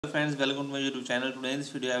Friends, welcome to my YouTube channel. Today in this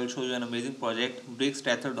video I will show you an amazing project,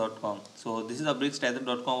 BRICSTether.com. So this is a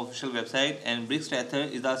BRICSTether.com official website, and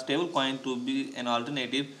BRICSTether is a stable coin to be an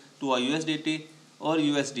alternative to a USDT or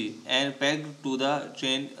USD and pegged to the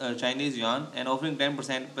Chinese Yuan and offering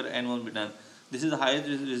 10% per annual return. This is the highest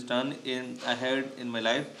return I had in my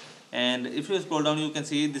life. And if you scroll down, you can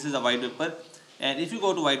see this is a white paper, and if you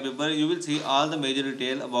go to white paper you will see all the major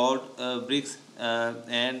detail about BRICS,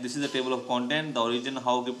 and this is the table of content, the origin,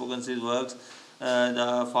 how cryptocurrencies works,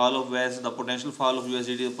 the fall of West, the potential fall of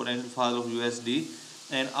USDT, the potential fall of USD,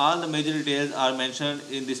 and all the major details are mentioned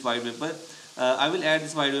in this white paper. I will add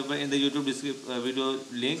this white paper in the YouTube video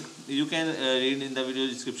link. You can read in the video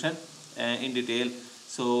description in detail.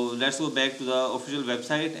 So let's go back to the official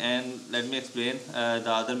website and let me explain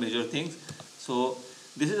the other major things. So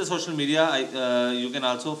this is the social media. You can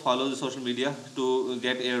also follow the social media to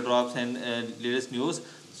get airdrops and latest news.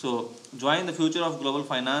 So join the future of global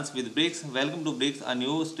finance with BRICS. Welcome to BRICS, a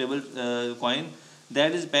new stable coin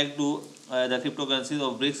that is pegged to the cryptocurrencies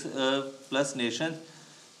of BRICS plus nations.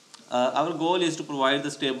 Our goal is to provide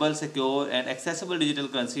the stable, secure and accessible digital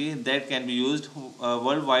currency that can be used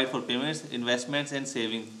worldwide for payments, investments and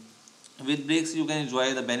saving. With BRICS, you can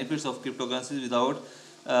enjoy the benefits of cryptocurrencies without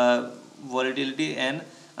volatility and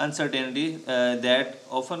uncertainty that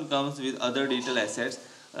often comes with other digital assets.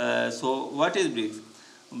 So what is BRICS?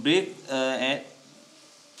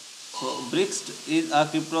 BRICS is a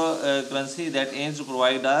cryptocurrency that aims to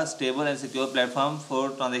provide a stable and secure platform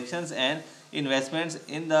for transactions and investments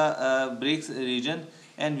in the BRICS region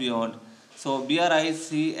and beyond. So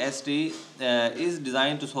BRICST is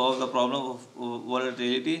designed to solve the problem of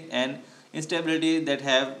volatility and instability that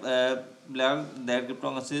have plagued that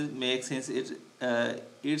cryptocurrencies make since its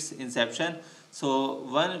inception. So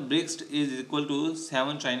one BRICS is equal to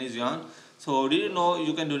 7 Chinese Yuan. So did you know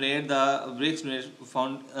you can donate the BRICS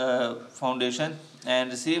Foundation and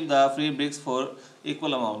receive the free BRICS for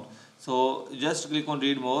equal amount? So just click on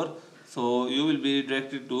read more. So you will be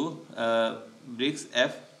directed to BRICS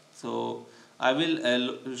F. So I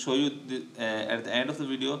will show you at the end of the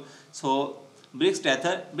video. So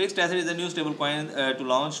BRICSTether is a new stable coin to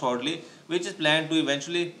launch shortly, which is planned to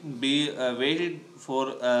eventually be weighted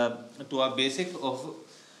for to a basic of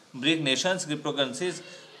BRIC nations cryptocurrencies.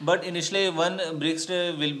 But initially, one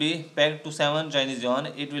BRICS will be pegged to 7 Chinese Yuan.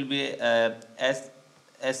 It will be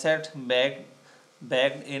asset backed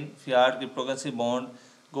in fiat cryptocurrency bond,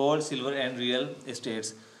 gold, silver and real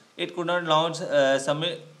estates. It could not launch some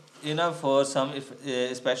enough for some,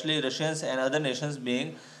 especially Russians and other nations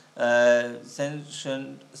being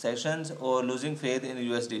sanctions or losing faith in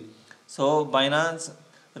USD. So Binance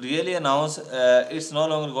really announced it's no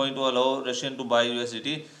longer going to allow Russian to buy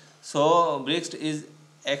USDT. So BRICS is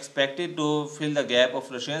expected to fill the gap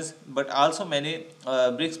of Russians, but also many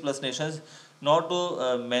BRICS plus nations, not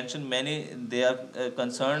to mention many, they are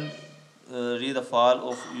concerned re the fall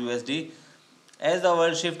of USD. As the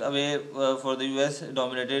world shift away for the US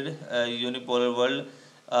dominated unipolar world,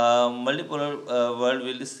 multipolar world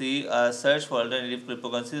will see a search for alternative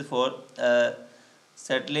cryptocurrencies for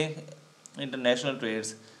settling international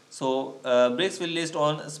trades. So BRICS will list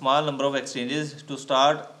on a small number of exchanges to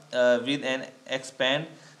start with and expand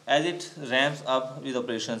as it ramps up with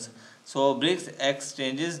operations. So BRICS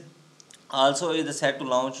exchanges also is set to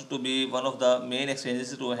launch to be one of the main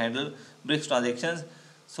exchanges to handle BRICS transactions.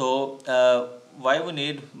 So why we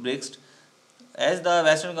need BRICS? As the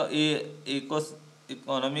Western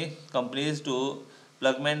economy companies to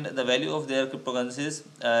plugment the value of their cryptocurrencies,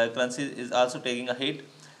 currency is also taking a hit.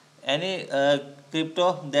 Any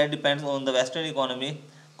crypto that depends on the Western economy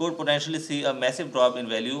could potentially see a massive drop in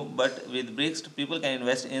value, but with BRICS, people can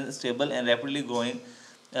invest in stable and rapidly growing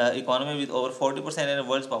economy with over 40% in the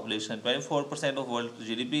world's population, 24% of world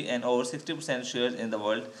GDP, and over 60% shares in the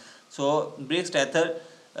world. So BRICSTether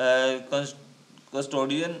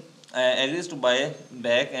Custodian agrees to buy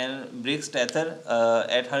back, and BRICSTether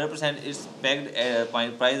at 100% is pegged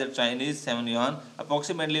price at Chinese 7 yuan,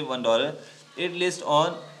 approximately $1. It lists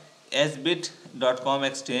on Azbit.com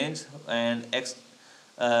exchange and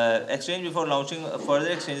exchange before launching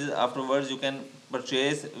further exchanges afterwards. You can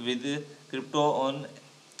purchase with crypto on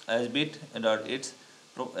Azbit.It.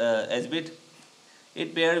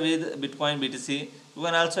 It paired with Bitcoin BTC. You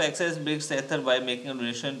can also access BRICSTether by making a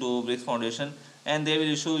donation to BRICS Foundation, and they will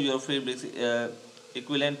issue your free BRICS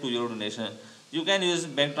equivalent to your donation. You can use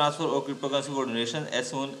bank transfer or cryptocurrency for donation as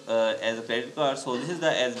soon as a credit card. So this is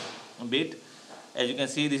the Azbit. As you can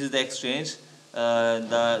see, this is the exchange.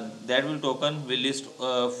 That will token will list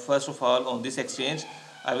first of all on this exchange.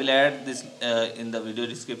 I will add this in the video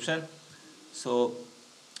description. So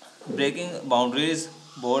breaking boundaries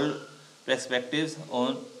bold perspectives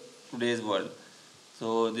on today's world.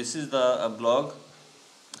 So this is the blog,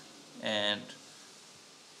 and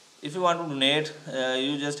if you want to donate,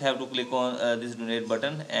 you just have to click on this donate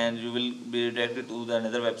button, and you will be redirected to the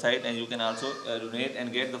another website, and you can also donate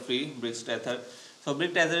and get the free BRICS Tether. So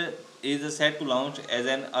BRICS Tether is set to launch as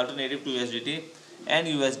an alternative to USDT and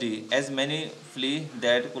USD, as many flee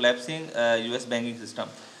that collapsing US banking system.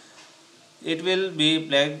 It will be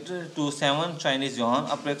pegged to 7 Chinese yuan,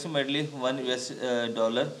 approximately 1 US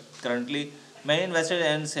dollar. Currently, many investors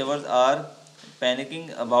and savers are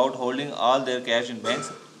panicking about holding all their cash in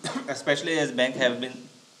banks, especially as banks have been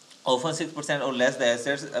often 6% or less the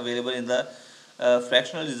assets available in the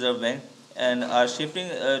fractional reserve bank, and are shifting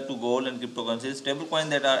to gold and cryptocurrencies. Stablecoins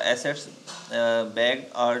that are assets backed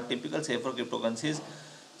are typical safer cryptocurrencies.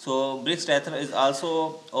 So BRICS Tether is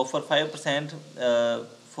also offer 5%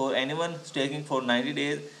 for anyone staking for 90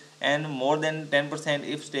 days, and more than 10%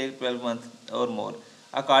 if stake 12 months or more,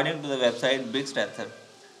 according to the website BRICS Tether.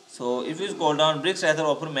 So if you scroll down, BRICS Tether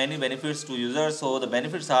offer many benefits to users. So the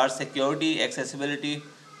benefits are security, accessibility,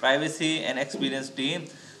 privacy, and experienced team.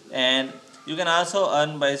 And you can also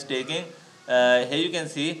earn by staking. Here you can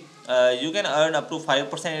see you can earn up to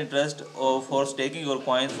 5% interest for staking your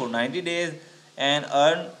coins for 90 days, and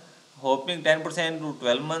earn hoping 10% to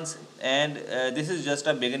 12 months. And this is just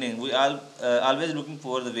a beginning. We are always looking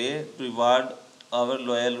for the way to reward our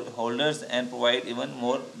loyal holders and provide even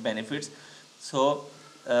more benefits. So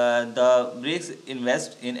the BRICS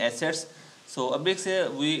invest in assets. So at BRICS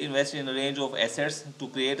we invest in a range of assets to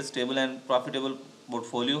create a stable and profitable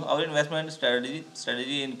portfolio. Our investment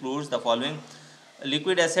strategy includes the following: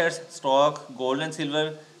 liquid assets, stock, gold and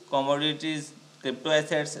silver, commodities, crypto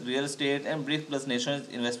assets, real estate, and BRICS plus nations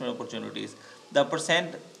investment opportunities. The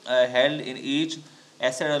percent held in each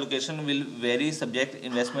asset allocation will vary subject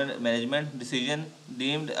investment management decision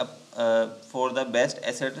deemed for the best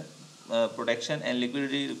asset protection and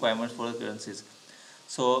liquidity requirements for the currencies.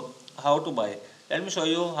 So how to buy? Let me show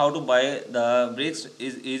you how to buy the BRICS.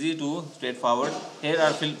 Is easy to straightforward. Here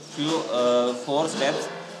are few 4 steps.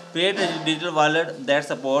 Create a digital wallet that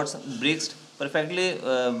supports BRICS perfectly.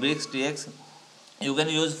 BRICSTX you can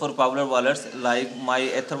use for popular wallets like My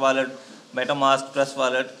Ether wallet, MetaMask, Trust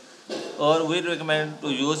wallet, or we recommend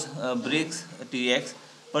to use BRICSTX.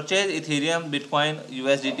 Purchase Ethereum, Bitcoin,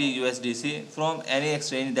 USDT, USDC from any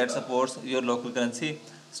exchange that supports your local currency.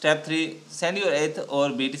 Step 3. Send your ETH or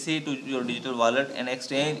BTC to your digital wallet and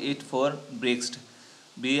exchange it for BRICST,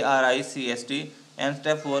 BRICST. And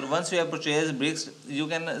step 4. Once you have purchased BRICST, you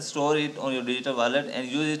can store it on your digital wallet and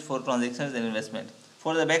use it for transactions and investment.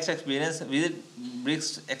 For the best experience, visit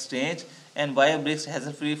BRICST exchange and buy a BRICST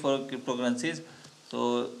hassle-free for cryptocurrencies.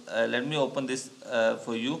 So let me open this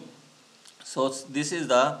for you. So this is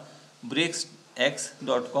the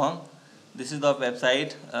BRICSX.com. This is the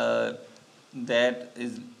website that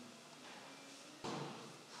is,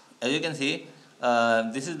 as you can see,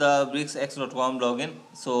 this is the BRICSX.com login.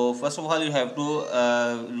 So first of all, you have to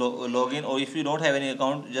log in, or if you don't have any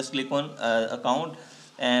account, just click on account,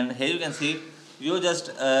 and here you can see you just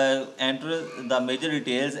enter the major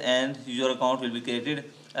details and your account will be created.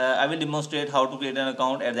 I will demonstrate how to create an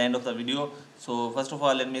account at the end of the video. So first of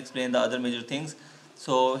all, let me explain the other major things.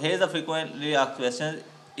 So here is the frequently asked question: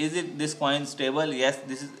 is it this coin stable? Yes,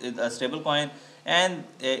 this is a stable coin. And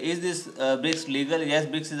is this BRICS legal? Yes,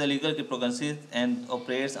 BRICS is a legal cryptocurrency and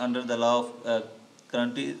operates under the law of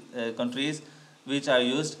countries which are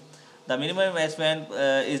used. The minimum investment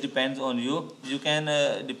is depends on you. You can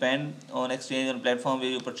depend on exchange and platform where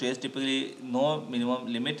you purchase. Typically, no minimum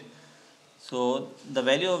limit. So the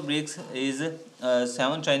value of BRICS is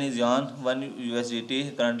 7 Chinese Yuan, 1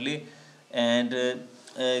 USDT currently. And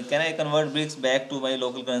can I convert BRICS back to my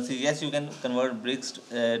local currency? Yes, you can convert BRICS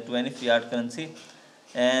to any fiat currency.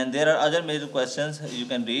 And there are other major questions you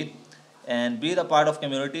can read and be the part of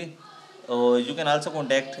community. You can also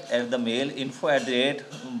contact at the mail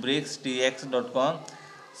info@bricstx.com.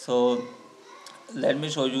 So let me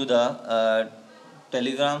show you the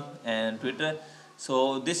Telegram and Twitter.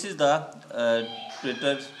 So this is the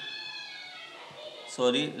Twitter.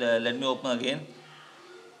 Sorry, let me open again.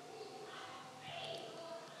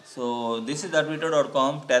 So this is the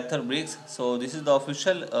twitter.com Tether BRICS. So this is the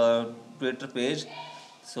official Twitter page.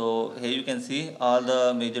 So here you can see all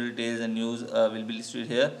the major details and news will be listed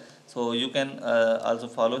here. So you can also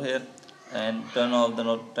follow here and turn on the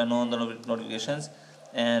notifications.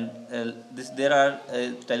 And there are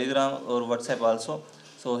Telegram or WhatsApp also.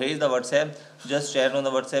 So here is the WhatsApp. Just chat on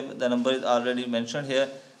the WhatsApp. The number is already mentioned here.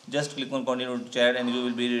 Just click on continue to chat and you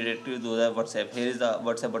will be redirected to the WhatsApp. Here is the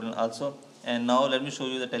WhatsApp button also. And now let me show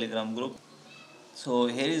you the Telegram group. So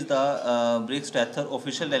here is the BRICSTether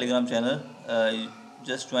official Telegram channel.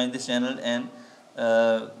 Just join this channel and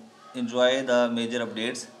enjoy the major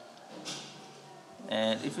updates.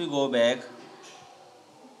 And if you go back,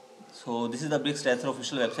 so this is the BRICSTether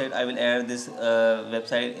official website. I will add this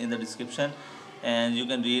website in the description, and you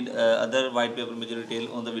can read other white paper major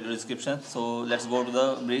detail on the video description. So let's go to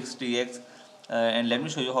the BRICSTX and let me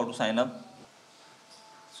show you how to sign up.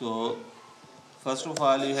 So first of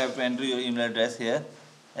all, you have to enter your email address here.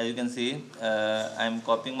 As you can see, I am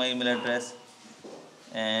copying my email address,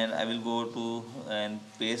 and I will go to and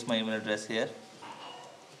paste my email address here,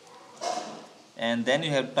 and then you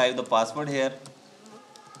have to type the password here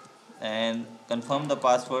and confirm the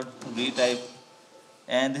password, retype,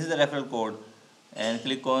 and this is the referral code, and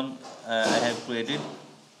click on I have created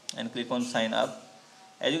and click on sign up.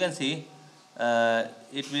 As you can see,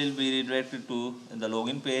 it will be redirected to the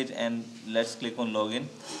login page, and let's click on login.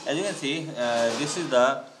 As you can see, this is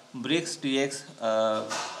the BRICSTX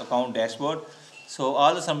account dashboard. So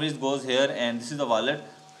all the summaries goes here, and this is the wallet.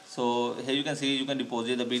 So here you can see you can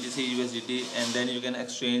deposit the BTC USDT, and then you can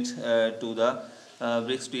exchange to the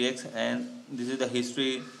BRICSTX, and this is the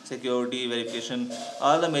history, security, verification,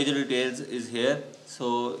 all the major details is here.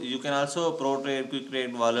 So you can also pro trade, quick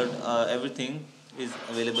trade, wallet, everything is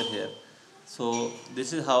available here. So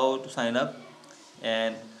this is how to sign up,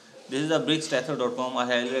 and this is the BRICSTether.com. I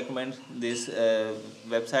highly recommend this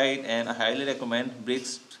website, and I highly recommend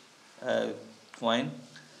BRICST coin.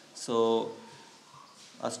 So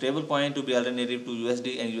a stable coin to be alternative to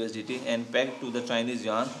USD and USDT, and pegged to the Chinese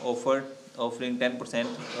Yuan, offering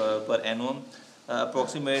 10% per annum,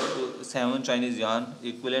 approximate to 7 Chinese Yuan,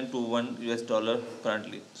 equivalent to $1 US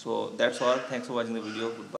currently. So that's all. Thanks for watching the video.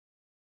 Goodbye.